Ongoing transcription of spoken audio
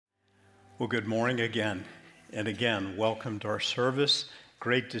Well, good morning again. And again, welcome to our service.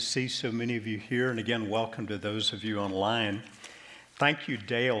 Great to see so many of you here. And again, welcome to those of you online. Thank you,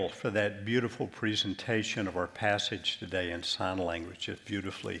 Dale, for that beautiful presentation of our passage today in sign language. Just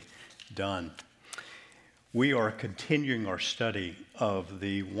beautifully done. We are continuing our study of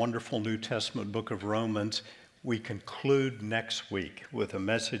the wonderful New Testament book of Romans. We conclude next week with a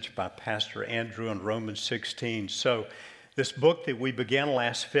message by Pastor Andrew on Romans 16. So this book that we began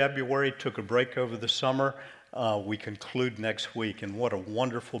last February, took a break over the summer. We conclude next week, and what a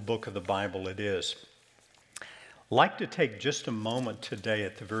wonderful book of the Bible it is. I'd like to take just a moment today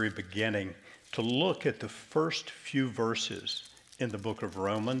at the very beginning to look at the first few verses in the book of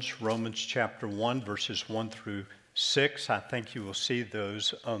Romans, Romans chapter 1, verses 1 through 6. I think you will see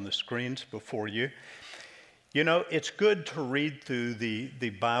those on the screens before you. You know, it's good to read through the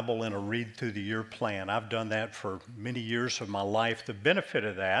Bible in a read-through-the-year plan. I've done that for many years of my life. The benefit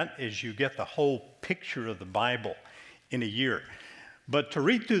of that is you get the whole picture of the Bible in a year. But to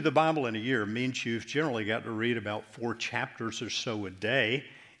read through the Bible in a year means you've generally got to read about 4 chapters or so a day.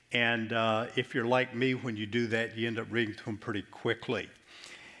 And if you're like me, when you do that, you end up reading through them pretty quickly.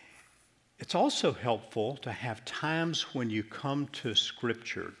 It's also helpful to have times when you come to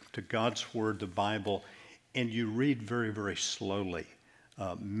Scripture, to God's Word, the Bible, and you read very, very slowly,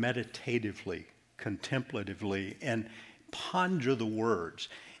 meditatively, contemplatively, and ponder the words.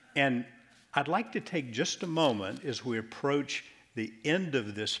 And I'd like to take just a moment as we approach the end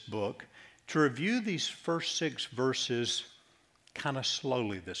of this book to review these first 6 verses kind of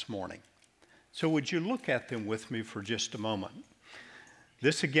slowly this morning. So would you look at them with me for just a moment?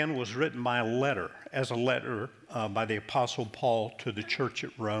 This again was written by a letter by the Apostle Paul to the church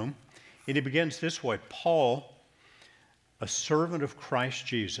at Rome. And he begins this way: Paul, a servant of Christ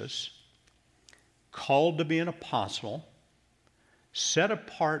Jesus, called to be an apostle, set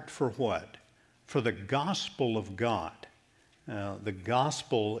apart for what? For the gospel of God. The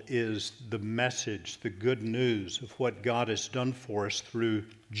gospel is the message, the good news of what God has done for us through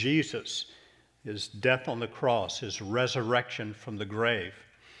Jesus, his death on the cross, his resurrection from the grave.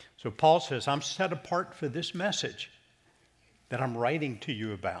 So Paul says, I'm set apart for this message that I'm writing to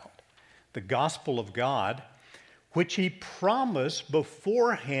you about. The gospel of God, which he promised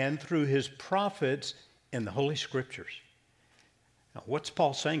beforehand through his prophets in the Holy Scriptures. Now, what's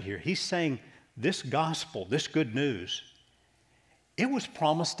Paul saying here? He's saying this gospel, this good news, it was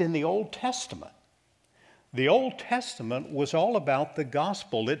promised in the Old Testament. The Old Testament was all about the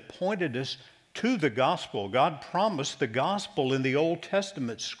gospel. It pointed us to the gospel. God promised the gospel in the Old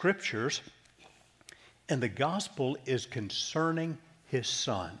Testament Scriptures, and the gospel is concerning his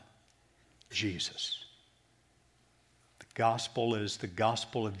Son, Jesus. The gospel is the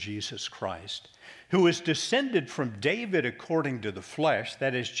gospel of Jesus Christ, who is descended from David according to the flesh.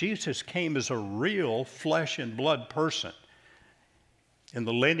 That is, Jesus came as a real flesh and blood person in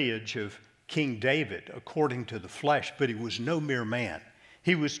the lineage of King David according to the flesh, but he was no mere man.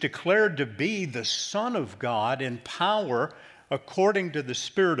 He was declared to be the Son of God in power according to the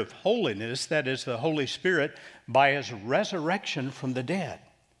Spirit of holiness, that is, the Holy Spirit, by his resurrection from the dead.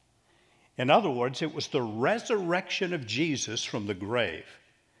 In other words, it was the resurrection of Jesus from the grave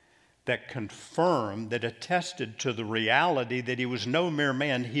that confirmed, that attested to the reality that he was no mere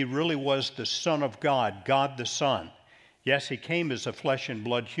man. He really was the Son of God, God the Son. Yes, he came as a flesh and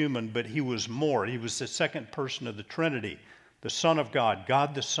blood human, but he was more. He was the second person of the Trinity, the Son of God,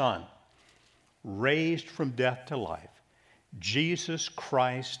 God the Son, raised from death to life. Jesus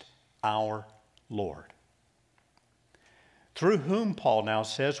Christ our Lord, through whom, Paul now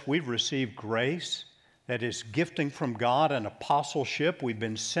says, we've received grace, that is, gifting from God and apostleship. We've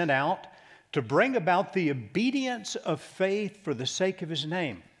been sent out to bring about the obedience of faith for the sake of his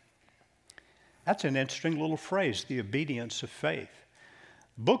name. That's an interesting little phrase, the obedience of faith.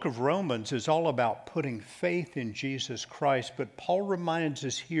 The book of Romans is all about putting faith in Jesus Christ, but Paul reminds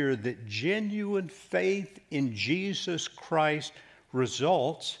us here that genuine faith in Jesus Christ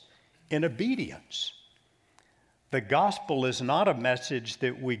results in obedience. The gospel is not a message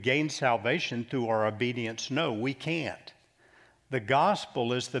that we gain salvation through our obedience. No, we can't. The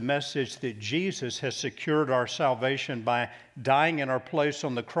gospel is the message that Jesus has secured our salvation by dying in our place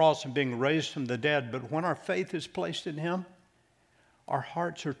on the cross and being raised from the dead. But when our faith is placed in him, our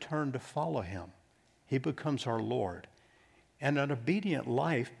hearts are turned to follow him. He becomes our Lord. And an obedient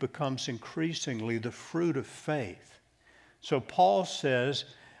life becomes increasingly the fruit of faith. So Paul says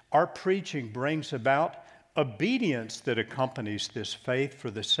our preaching brings about obedience that accompanies this faith for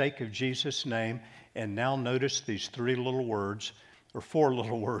the sake of Jesus' name. And now notice these 3 little words, or 4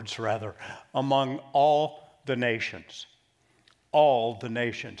 little words rather, among all the nations. All the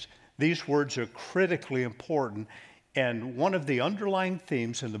nations. These words are critically important. And one of the underlying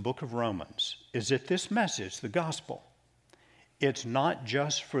themes in the book of Romans is that this message, the gospel, it's not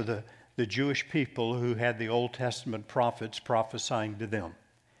just for the Jewish people who had the Old Testament prophets prophesying to them.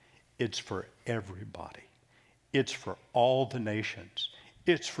 It's for everybody. It's for all the nations.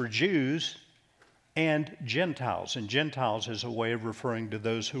 It's for Jews and Gentiles. And Gentiles is a way of referring to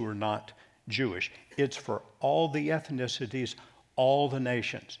those who are not Jewish. It's for all the ethnicities, all the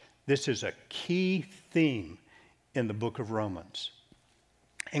nations. This is a key theme in the book of Romans,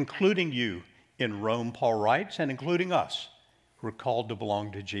 including you in Rome, Paul writes, and including us who are called to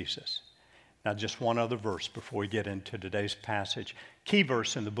belong to Jesus. Now, just one other verse before we get into today's passage. Key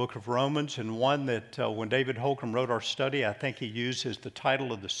verse in the book of Romans, and one that when David Holcomb wrote our study, I think he used as the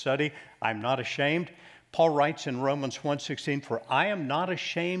title of the study, I'm not ashamed. Paul writes in Romans 1:16, for I am not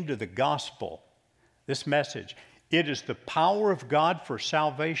ashamed of the gospel, this message. It is the power of God for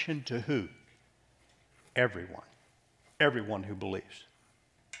salvation to who? Everyone. Everyone who believes.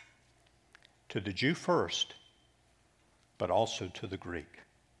 To the Jew first, but also to the Greek.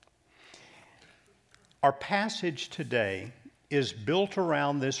 Our passage today is built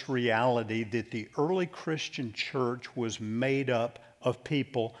around this reality that the early Christian church was made up of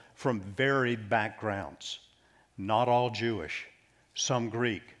people from varied backgrounds. Not all Jewish, some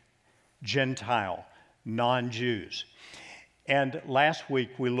Greek, Gentile, non-Jews. And last week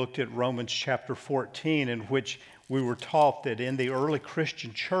we looked at Romans chapter 14, in which we were taught that in the early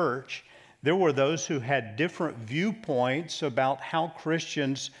Christian church, there were those who had different viewpoints about how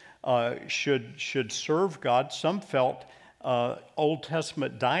Christians should serve God. Some felt Old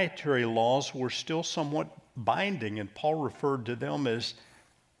Testament dietary laws were still somewhat binding, and Paul referred to them as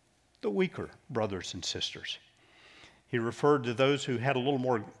the weaker brothers and sisters. He referred to those who had a little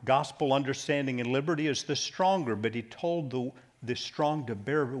more gospel understanding and liberty as the stronger, but he told the strong to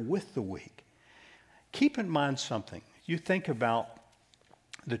bear with the weak. Keep in mind something. You think about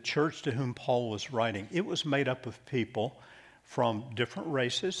the church to whom Paul was writing. It was made up of people from different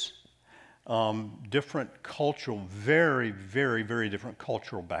races, different cultural, very, very, very different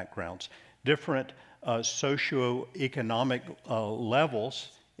cultural backgrounds, different socioeconomic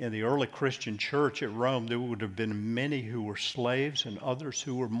levels. In the early Christian church at Rome, there would have been many who were slaves and others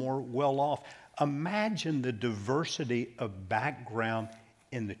who were more well off. Imagine the diversity of background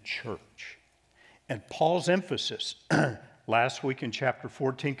in the church. And Paul's emphasis last week in chapter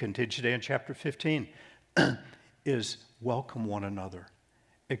 14, continued today in chapter 15, is welcome one another,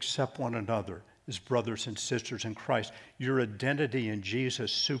 accept one another as brothers and sisters in Christ. Your identity in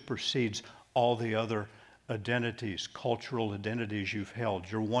Jesus supersedes all the other identities, cultural identities you've held.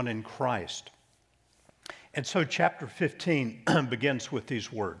 You're one in Christ. And so chapter 15 begins with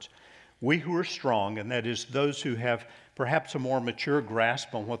these words. We who are strong, and that is those who have perhaps a more mature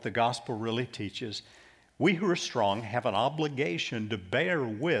grasp on what the gospel really teaches, we who are strong have an obligation to bear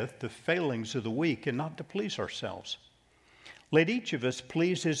with the failings of the weak and not to please ourselves. Let each of us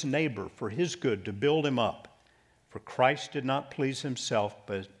please his neighbor for his good, to build him up. For Christ did not please himself,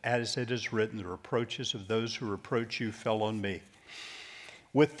 but as it is written, the reproaches of those who reproach you fell on me.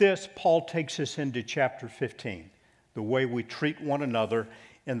 With this, Paul takes us into chapter 15, the way we treat one another.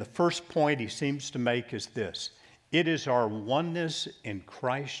 And the first point he seems to make is this: it is our oneness in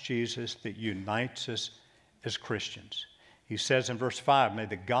Christ Jesus that unites us as Christians. He says in verse 5, may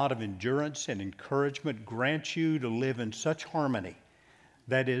the God of endurance and encouragement grant you to live in such harmony,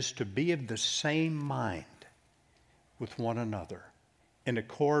 that is, to be of the same mind with one another, in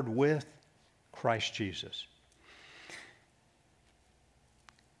accord with Christ Jesus.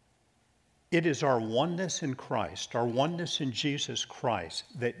 It is our oneness in Christ, our oneness in Jesus Christ,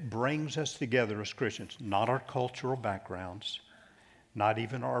 that brings us together as Christians, not our cultural backgrounds, not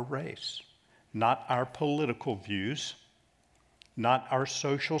even our race, not our political views, not our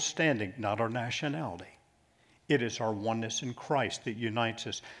social standing, not our nationality. It is our oneness in Christ that unites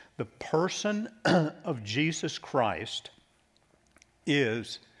us. The person of Jesus Christ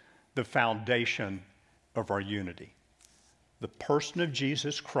is the foundation of our unity. The person of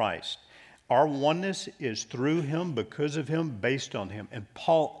Jesus Christ. Our oneness is through him, because of him, based on him. And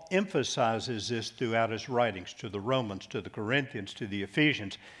Paul emphasizes this throughout his writings to the Romans, to the Corinthians, to the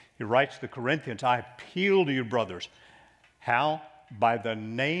Ephesians. He writes to the Corinthians, I appeal to you, brothers. How? By the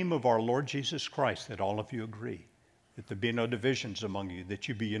name of our Lord Jesus Christ, that all of you agree, that there be no divisions among you, that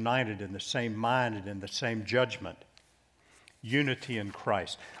you be united in the same mind and in the same judgment. Unity in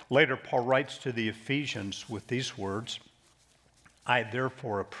Christ. Later, Paul writes to the Ephesians with these words, I,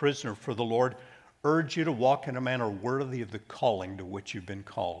 therefore, a prisoner for the Lord, urge you to walk in a manner worthy of the calling to which you've been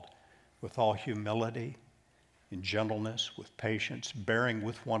called, with all humility in gentleness, with patience, bearing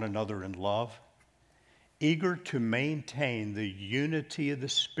with one another in love, eager to maintain the unity of the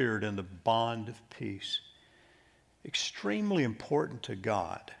Spirit and the bond of peace. Extremely important to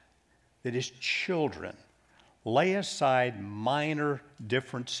God that His children lay aside minor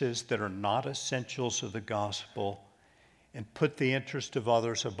differences that are not essentials of the gospel and put the interest of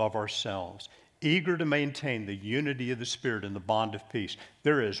others above ourselves, eager to maintain the unity of the Spirit and the bond of peace.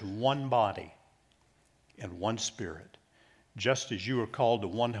 There is one body and one Spirit. Just as you are called to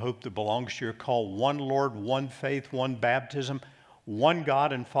one hope that belongs to your call, one Lord, one faith, one baptism, one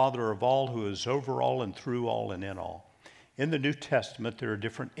God and Father of all, who is over all and through all and in all. In the New Testament, there are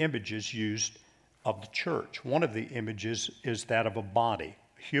different images used of the church. One of the images is that of a body,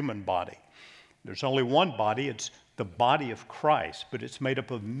 a human body. There's only one body. It's the body of Christ, but it's made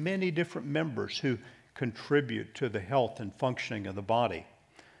up of many different members who contribute to the health and functioning of the body.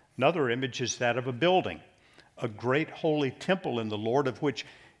 Another image is that of a building, a great holy temple in the Lord, of which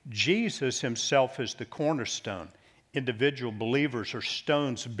Jesus Himself is the cornerstone. Individual believers are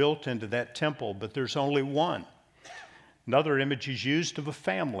stones built into that temple, but there's only one. Another image is used of a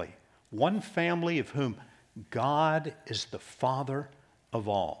family, one family of whom God is the Father of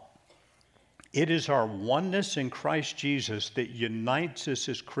all. It is our oneness in Christ Jesus that unites us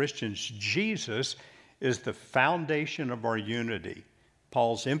as Christians. Jesus is the foundation of our unity.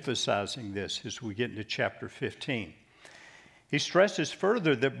 Paul's emphasizing this as we get into chapter 15. He stresses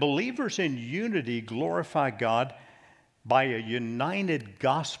further that believers in unity glorify God by a united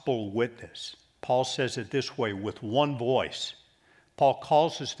gospel witness. Paul says it this way, with one voice. Paul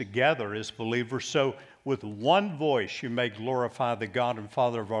calls us together as believers, so with one voice you may glorify the God and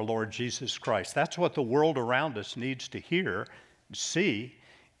Father of our Lord Jesus Christ. That's what the world around us needs to hear and see,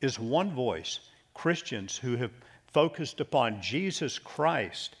 is one voice. Christians who have focused upon Jesus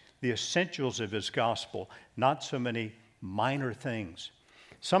Christ, the essentials of His gospel, not so many minor things.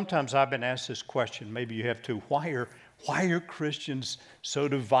 Sometimes I've been asked this question, maybe you have too, why are Christians so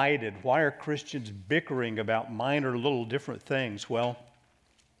divided? Why are Christians bickering about minor little different things? Well,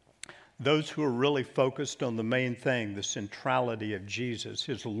 those who are really focused on the main thing, the centrality of Jesus,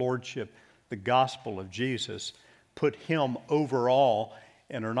 His lordship, the gospel of Jesus, put Him over all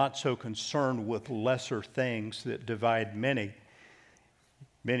and are not so concerned with lesser things that divide many.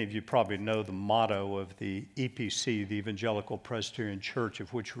 Many of you probably know the motto of the EPC, the Evangelical Presbyterian Church,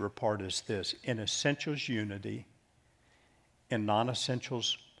 of which we're a part, is this: in essentials, unity; in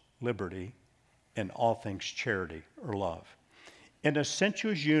non-essentials, liberty; in all things, charity or love. In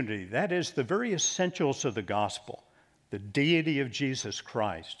essentials, unity, that is the very essentials of the gospel, the deity of Jesus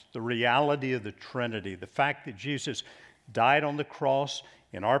Christ, the reality of the Trinity, the fact that Jesus died on the cross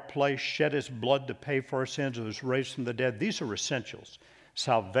in our place, shed His blood to pay for our sins, and was raised from the dead. These are essentials.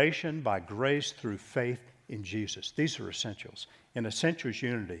 Salvation by grace through faith in Jesus. These are essentials. In essentials,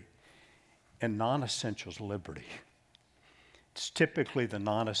 unity. In non-essentials, liberty. It's typically the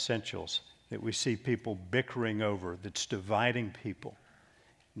non-essentials that we see people bickering over, that's dividing people.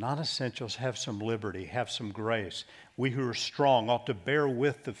 Non-essentials have some liberty, have some grace. We who are strong ought to bear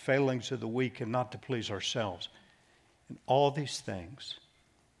with the failings of the weak and not to please ourselves. And all these things,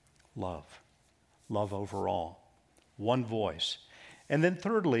 love. Love overall. One voice. And then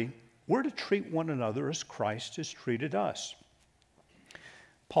thirdly, we're to treat one another as Christ has treated us.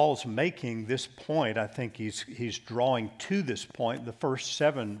 Paul's making this point. I think he's drawing to this point. The first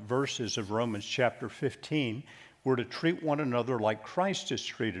 7 verses of Romans chapter 15, we're to treat one another like Christ has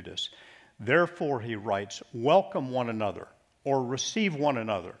treated us. Therefore, he writes, welcome one another, or receive one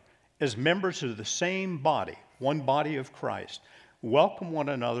another, as members of the same body, one body of Christ. Welcome one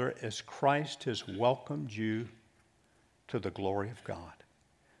another as Christ has welcomed you to the glory of God.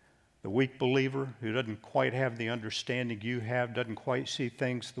 The weak believer who doesn't quite have the understanding you have, doesn't quite see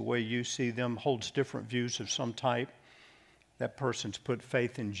things the way you see them, holds different views of some type, that person's put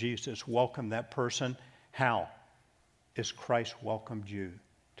faith in Jesus. Welcome that person. How? As Christ welcomed you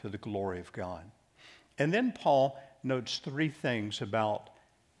to the glory of God. And then Paul notes 3 things about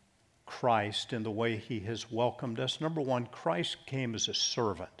Christ and the way He has welcomed us. Number 1, Christ came as a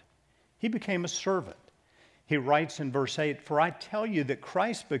servant. He became a servant. He writes in verse 8, for I tell you that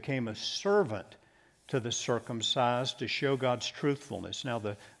Christ became a servant to the circumcised to show God's truthfulness. Now,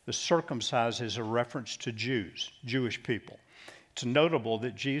 the circumcised is a reference to Jews, Jewish people. It's notable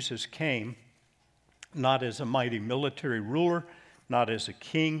that Jesus came not as a mighty military ruler, not as a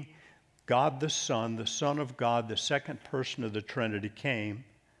king. God the Son of God, the second person of the Trinity, came,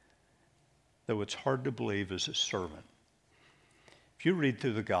 though it's hard to believe, as a servant. If you read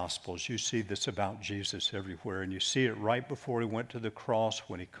through the Gospels, you see this about Jesus everywhere, and you see it right before He went to the cross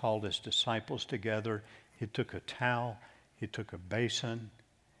when He called His disciples together. He took a towel, he took a basin,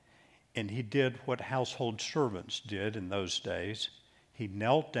 and he did what household servants did in those days. He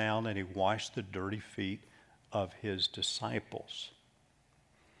knelt down and he washed the dirty feet of his disciples.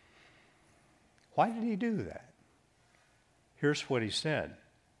 Why did he do that? Here's what he said.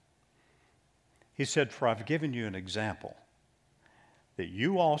 He said, "For I've given you an example that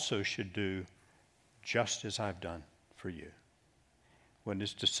you also should do just as I've done for you." When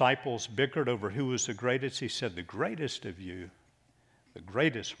his disciples bickered over who was the greatest, he said, "The greatest of you, the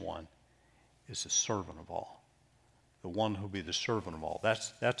greatest one, is the servant of all." The one who'll be the servant of all.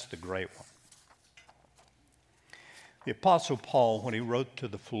 That's the great one. The Apostle Paul, when he wrote to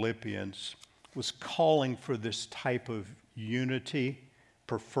the Philippians, was calling for this type of unity,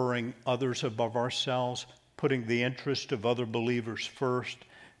 preferring others above ourselves, putting the interest of other believers first,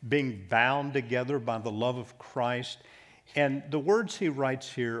 being bound together by the love of Christ. And the words he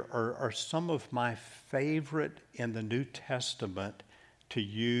writes here are some of my favorite in the New Testament to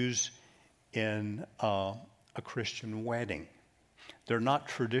use in a Christian wedding. They're not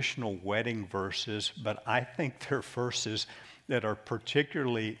traditional wedding verses, but I think they're verses that are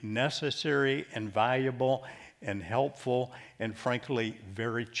particularly necessary and valuable and helpful and frankly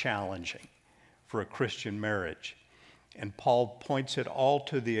very challenging for a Christian marriage. And Paul points it all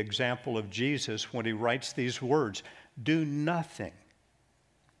to the example of Jesus when he writes these words, "Do nothing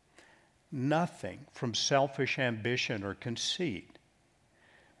from selfish ambition or conceit,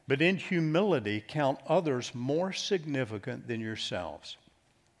 but in humility count others more significant than yourselves.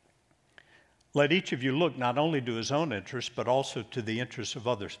 Let each of you look not only to his own interests, but also to the interests of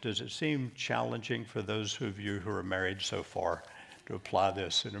others." Does it seem challenging for those of you who are married so far to apply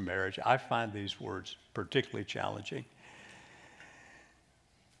this in a marriage? I find these words particularly challenging.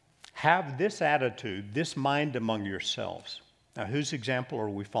 Have this attitude, this mind among yourselves. Now, whose example are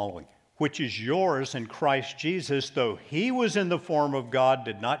we following? Which is yours in Christ Jesus, though he was in the form of God,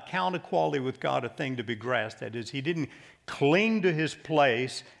 did not count equality with God a thing to be grasped. That is, he didn't cling to his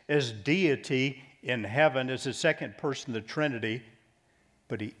place as deity in heaven, as the second person of the Trinity,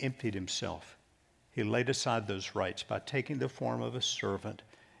 but he emptied himself. He laid aside those rights by taking the form of a servant,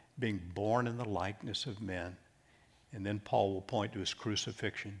 being born in the likeness of men. And then Paul will point to his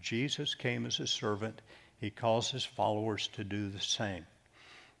crucifixion. Jesus came as a servant. He calls his followers to do the same.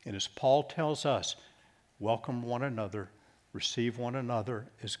 And as Paul tells us, welcome one another, receive one another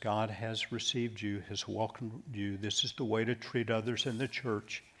as God has received you, has welcomed you. This is the way to treat others in the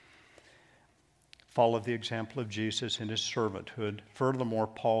church. Follow the example of Jesus in his servanthood. Furthermore,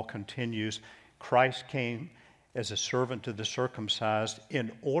 Paul continues, Christ came as a servant to the circumcised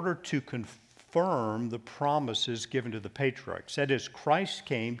in order to confirm the promises given to the patriarchs. That is, Christ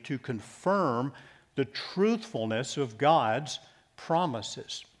came to confirm the truthfulness of God's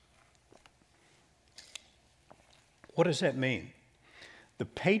promises. What does that mean? The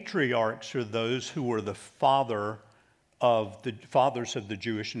patriarchs are those who were the fathers of the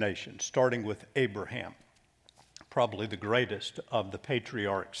Jewish nation, starting with Abraham, probably the greatest of the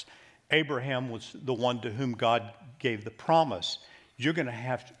patriarchs. Abraham was the one to whom God gave the promise. You're going to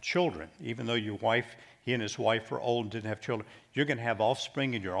have children, even though he and his wife were old and didn't have children. You're going to have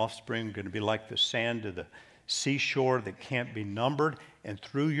offspring, and your offspring are going to be like the sand of the seashore that can't be numbered. And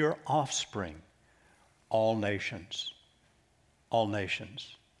through your offspring, all nations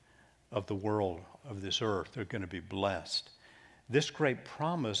of the world, of this earth, are going to be blessed. This great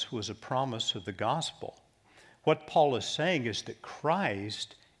promise was a promise of the gospel. What Paul is saying is that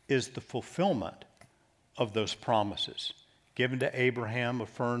Christ is the fulfillment of those promises given to Abraham,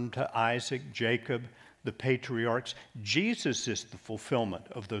 affirmed to Isaac, Jacob, the patriarchs. Jesus is the fulfillment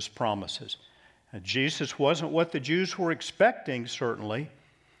of those promises. And Jesus wasn't what the Jews were expecting, certainly.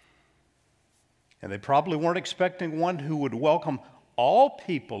 And they probably weren't expecting one who would welcome all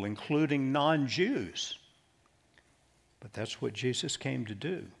people, including non-Jews. But that's what Jesus came to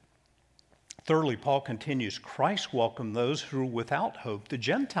do. Thirdly, Paul continues, Christ welcomed those who were without hope, the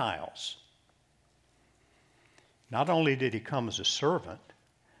Gentiles. Not only did he come as a servant,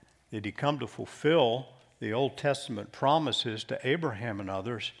 did he come to fulfill the Old Testament promises to Abraham and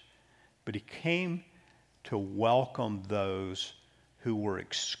others, but he came to welcome those who were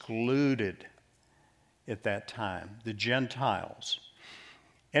excluded at that time, the Gentiles.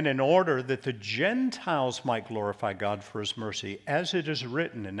 And in order that the Gentiles might glorify God for his mercy, as it is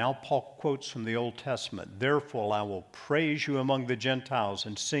written, and now Paul quotes from the Old Testament, therefore I will praise you among the Gentiles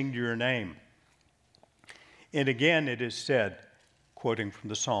and sing to your name. And again it is said, quoting from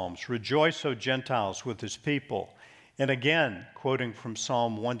the Psalms, rejoice, O Gentiles, with his people. And again, quoting from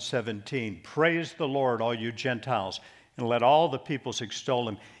Psalm 117, praise the Lord, all you Gentiles. and let all the peoples extol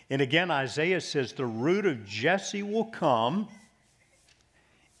him. And again, Isaiah says, the root of Jesse will come,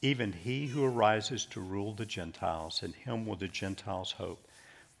 even he who arises to rule the Gentiles, in him will the Gentiles hope.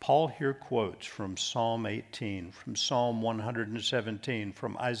 Paul here quotes from Psalm 18, from Psalm 117,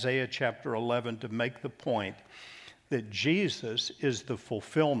 from Isaiah chapter 11 to make the point that Jesus is the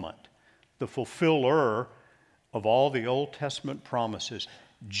fulfillment, the fulfiller of all the Old Testament promises.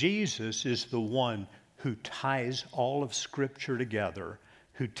 Jesus is the one who ties all of Scripture together,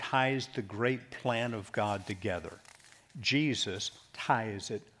 who ties the great plan of God together. Jesus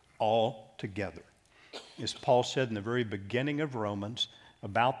ties it all together. As Paul said in the very beginning of Romans,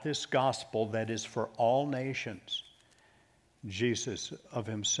 about this gospel that is for all nations, Jesus of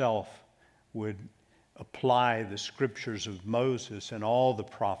himself would apply the scriptures of Moses and all the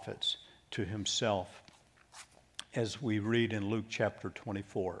prophets to himself, as we read in Luke chapter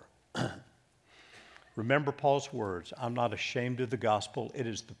 24. Remember Paul's words, I'm not ashamed of the gospel. It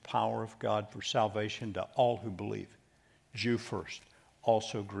is the power of God for salvation to all who believe, Jew first,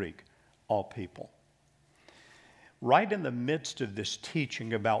 also Greek, all people. Right in the midst of this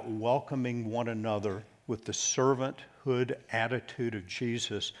teaching about welcoming one another with the servanthood attitude of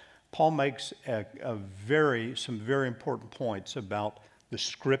Jesus, Paul makes some very important points about the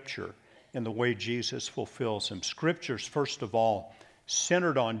Scripture and the way Jesus fulfills them. Scripture's, first of all,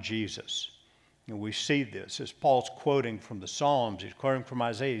 centered on Jesus. And we see this as Paul's quoting from the Psalms, he's quoting from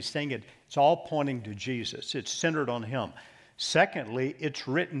Isaiah, he's saying it's all pointing to Jesus. It's centered on him. Secondly, it's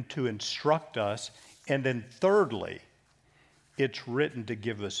written to instruct us. And then thirdly, it's written to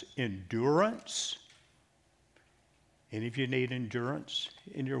give us endurance. Any of you need endurance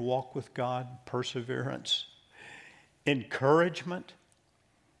in your walk with God? Perseverance, encouragement,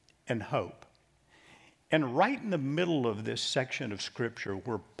 and hope. And right in the middle of this section of Scripture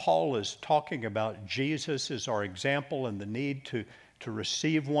where Paul is talking about Jesus as our example and the need to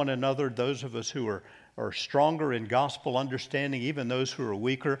receive one another, those of us who are stronger in gospel understanding, even those who are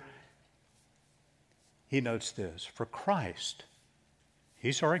weaker, he notes this, for Christ,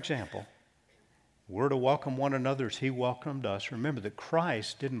 he's our example. We're to welcome one another as he welcomed us. Remember that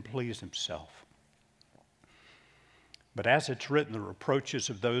Christ didn't please himself. But as it's written, the reproaches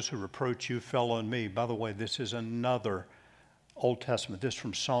of those who reproach you fell on me. By the way, this is another Old Testament. This is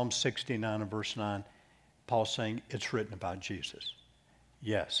from Psalm 69 and verse 9. Paul's saying it's written about Jesus.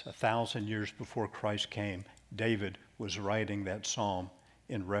 Yes, 1,000 years before Christ came, David was writing that psalm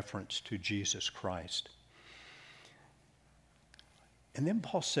in reference to Jesus Christ. And then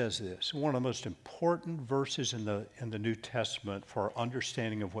Paul says this, one of the most important verses in the New Testament for our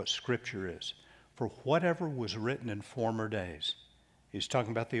understanding of what Scripture is. For whatever was written in former days, he's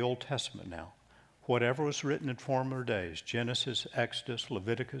talking about the Old Testament now. Whatever was written in former days, Genesis, Exodus,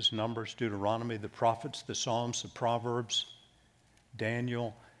 Leviticus, Numbers, Deuteronomy, the prophets, the Psalms, the Proverbs,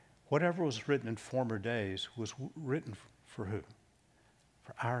 Daniel, whatever was written in former days was written for who?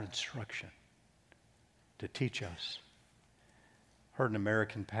 For our instruction, to teach us. Heard an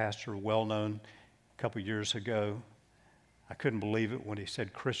American pastor, well-known a couple years ago. I couldn't believe it when he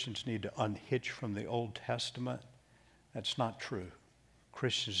said Christians need to unhitch from the Old Testament. That's not true.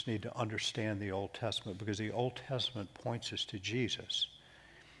 Christians need to understand the Old Testament because the Old Testament points us to Jesus.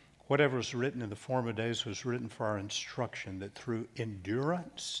 Whatever was written in the former days was written for our instruction, that through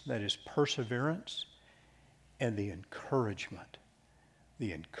endurance, that is perseverance, and the encouragement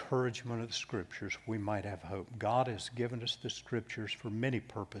of the Scriptures, we might have hope. God has given us the Scriptures for many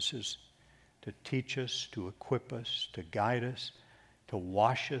purposes, to teach us, to equip us, to guide us, to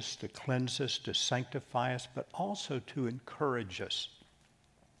wash us, to cleanse us, to sanctify us, but also to encourage us.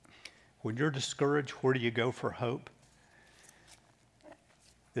 When you're discouraged, where do you go for hope?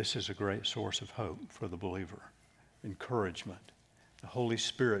 This is a great source of hope for the believer. Encouragement. The Holy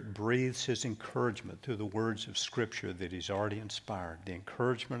Spirit breathes his encouragement through the words of Scripture that he's already inspired, the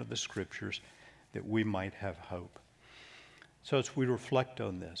encouragement of the Scriptures that we might have hope. So as we reflect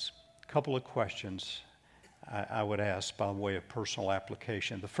on this, a couple of questions I would ask by way of personal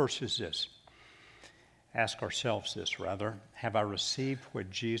application. The first is this. Ask ourselves this, rather. Have I received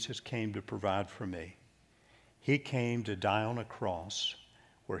what Jesus came to provide for me? He came to die on a cross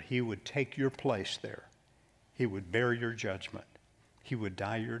where he would take your place there. He would bear your judgment. He would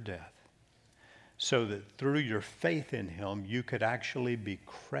die your death, so that through your faith in him, you could actually be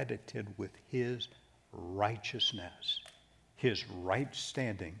credited with his righteousness, his right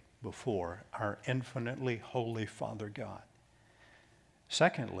standing before our infinitely holy Father God.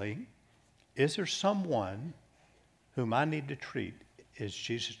 Secondly, is there someone whom I need to treat as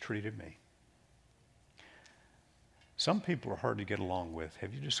Jesus treated me? Some people are hard to get along with.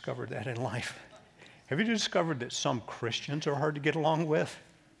 Have you discovered that in life? Have you discovered that some Christians are hard to get along with?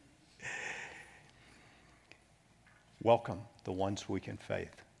 Welcome the ones weak in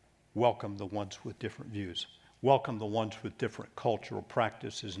faith. Welcome the ones with different views. Welcome the ones with different cultural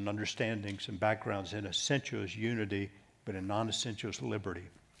practices and understandings and backgrounds. In essential is unity, but in non-essential is liberty.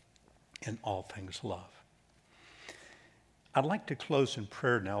 In all things, love. I'd like to close in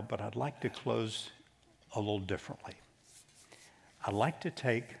prayer now, but I'd like to close a little differently. I'd like to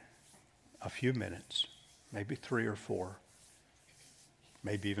take a few minutes, maybe 3 or 4,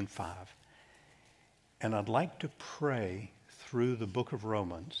 maybe even 5, and I'd like to pray through the book of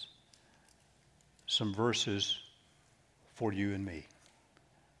Romans some verses for you and me,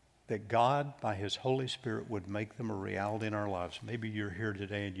 that God, by His Holy Spirit, would make them a reality in our lives. Maybe you're here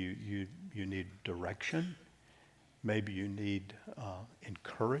today and you need direction. Maybe you need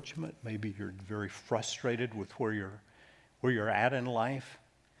encouragement. Maybe you're very frustrated with where you're at in life.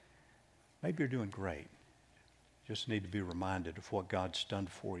 Maybe you're doing great. Just need to be reminded of what God's done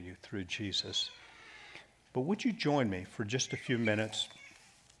for you through Jesus. But would you join me for just a few minutes?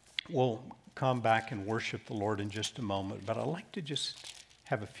 We'll come back and worship the Lord in just a moment, but I'd like to just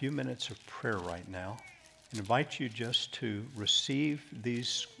have a few minutes of prayer right now and invite you just to receive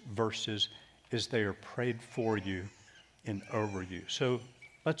these verses as they are prayed for you and over you. So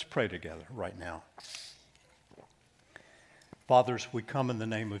let's pray together right now. Fathers, we come in the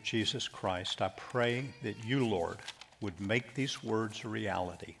name of Jesus Christ. I pray that you, Lord, would make these words a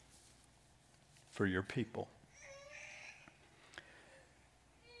reality for your people.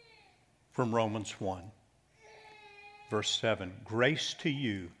 From Romans 1, verse 7, grace to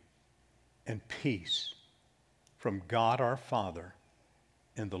you and peace from God our Father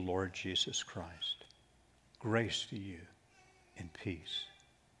and the Lord Jesus Christ. Grace to you and peace.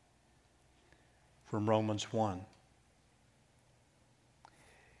 From Romans 1,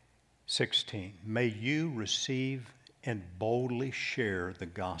 16, may you receive and boldly share the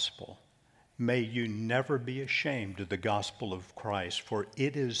gospel. May you never be ashamed of the gospel of Christ, for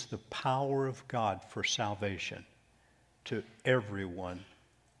it is the power of God for salvation to everyone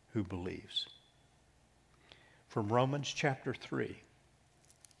who believes. From Romans chapter 3,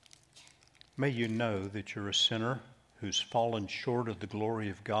 may you know that you're a sinner who's fallen short of the glory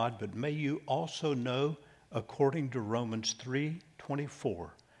of God, but may you also know, according to Romans 3:24,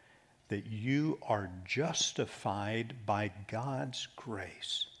 that you are justified by God's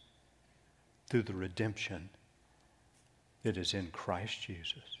grace through the redemption that is in Christ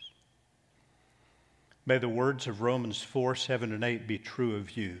Jesus. May the words of Romans 4, 7, and 8 be true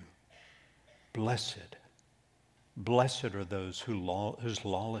of you. Blessed are those whose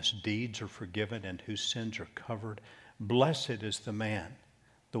lawless deeds are forgiven and whose sins are covered. Blessed is the man,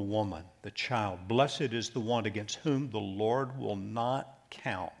 the woman, the child. Blessed is the one against whom the Lord will not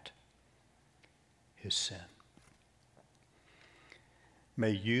count his sin.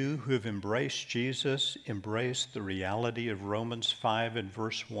 May you who have embraced Jesus embrace the reality of Romans 5 and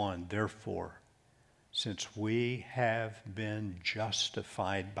verse 1. Therefore, since we have been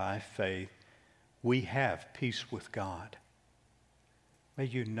justified by faith, we have peace with God. May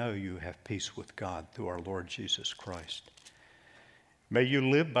you know you have peace with God through our Lord Jesus Christ. May you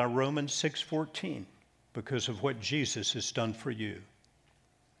live by Romans 6:14 because of what Jesus has done for you.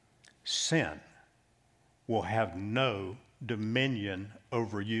 Sin will have no dominion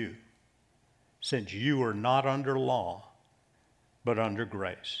over you, since you are not under law, but under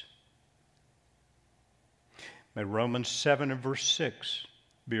grace. May Romans 7 and verse 6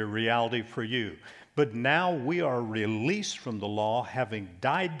 be a reality for you. But now we are released from the law, having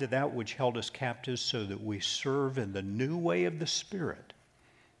died to that which held us captives, so that we serve in the new way of the Spirit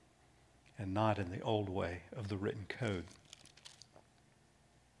and not in the old way of the written code.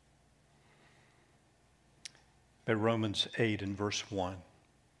 May Romans 8 and verse 1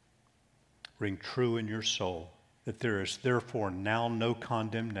 ring true in your soul, that there is therefore now no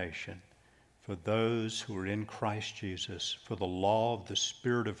condemnation for those who are in Christ Jesus. For the law of the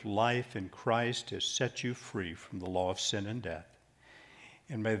Spirit of life in Christ has set you free from the law of sin and death.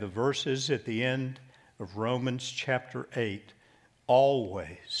 And may the verses at the end of Romans chapter 8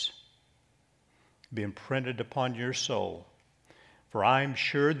 always be imprinted upon your soul. For I am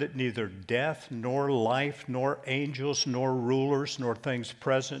sure that neither death, nor life, nor angels, nor rulers, nor things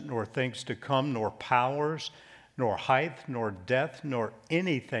present, nor things to come, nor powers, nor height, nor depth, nor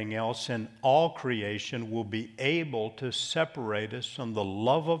anything else in all creation will be able to separate us from the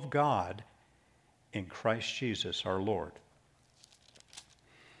love of God in Christ Jesus our Lord.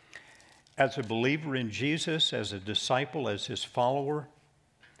 As a believer in Jesus, as a disciple, as his follower,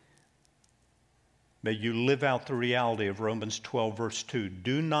 May you live out the reality of Romans 12, verse 2.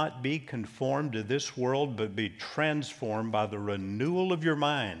 Do not be conformed to this world, but be transformed by the renewal of your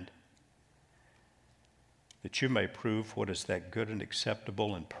mind, that you may prove what is that good and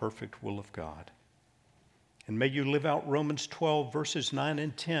acceptable and perfect will of God. And may you live out Romans 12, verses 9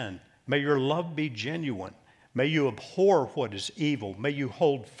 and 10. May your love be genuine. May you abhor what is evil. May you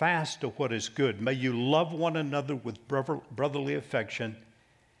hold fast to what is good. May you love one another with brotherly affection.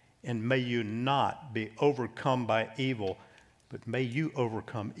 And may you not be overcome by evil, but may you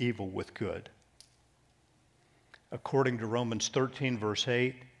overcome evil with good. According to Romans 13, verse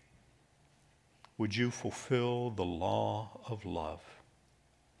 8, would you fulfill the law of love?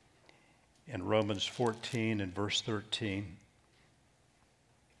 In Romans 14 and verse 13,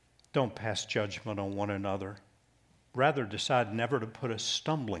 don't pass judgment on one another. Rather, decide never to put a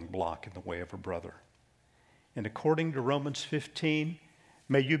stumbling block in the way of a brother. And according to Romans 15,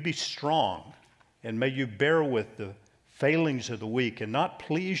 may you be strong, and may you bear with the failings of the weak and not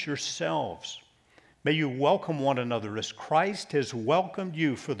please yourselves. May you welcome one another as Christ has welcomed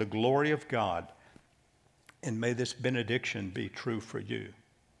you for the glory of God. And may this benediction be true for you.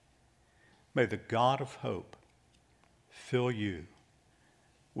 May the God of hope fill you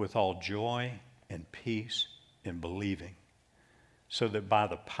with all joy and peace in believing, so that by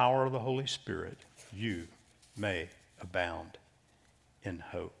the power of the Holy Spirit you may abound in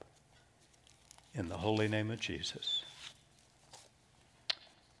hope. In the holy name of Jesus,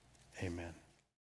 amen.